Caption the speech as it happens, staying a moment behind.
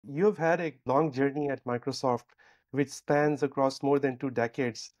you've had a long journey at Microsoft, which spans across more than 2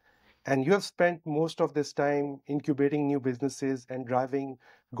 decades. And you have spent most of this time incubating new businesses and driving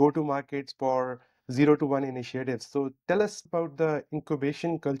go-to markets for zero to one initiatives. So tell us about the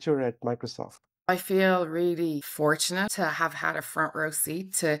incubation culture at Microsoft. I feel really fortunate to have had a front row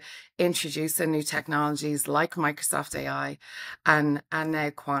seat to introducing new technologies like Microsoft AI and now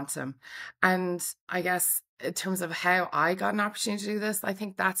Quantum. And I guess in terms of how I got an opportunity to do this, I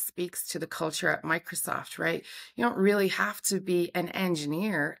think that speaks to the culture at Microsoft, right? You don't really have to be an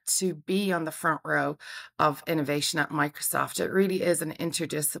engineer to be on the front row of innovation at Microsoft. It really is an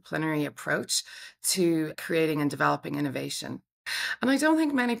interdisciplinary approach to creating and developing innovation. And I don't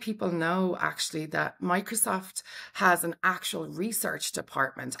think many people know actually that Microsoft has an actual research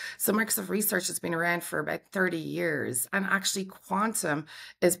department. So Microsoft Research has been around for about 30 years. And actually, Quantum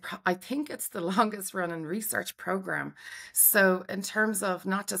is, I think it's the longest running research program. So, in terms of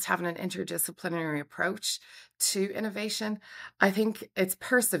not just having an interdisciplinary approach to innovation, I think it's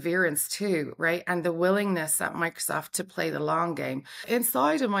perseverance too, right? And the willingness at Microsoft to play the long game.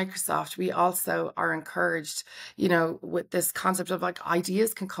 Inside of Microsoft, we also are encouraged, with this concept of like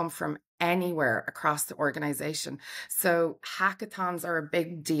ideas can come from anywhere across the organization. So hackathons are a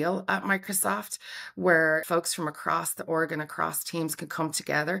big deal at Microsoft, where folks from across the org and across teams can come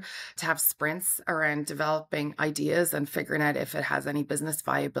together to have sprints around developing ideas and figuring out if it has any business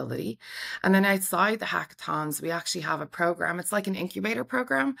viability. And then outside the hackathons, we actually have a program. It's like an incubator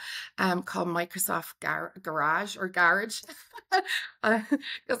program called Microsoft Garage or Garage.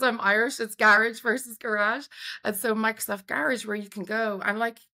 Because I'm Irish, it's garage versus garage. And so Microsoft Garage, where you can go and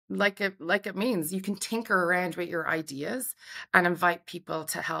like it means you can tinker around with your ideas and invite people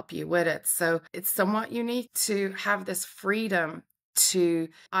to help you with it. So it's somewhat unique to have this freedom to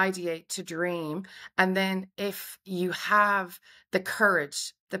ideate, to dream. And then if you have the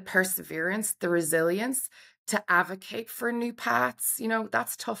courage, the perseverance, the resilience to advocate for new paths,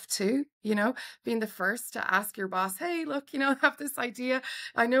 that's tough too, being the first to ask your boss, hey, look, I have this idea.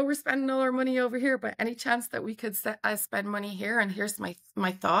 I know we're spending all our money over here, but any chance that we could spend money here? And here's my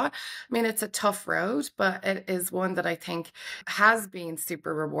thought. I mean, it's a tough road, but it is one that I think has been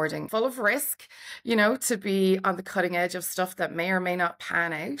super rewarding, full of risk, to be on the cutting edge of stuff that may or may not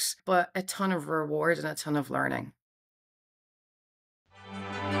pan out, but a ton of reward and a ton of learning.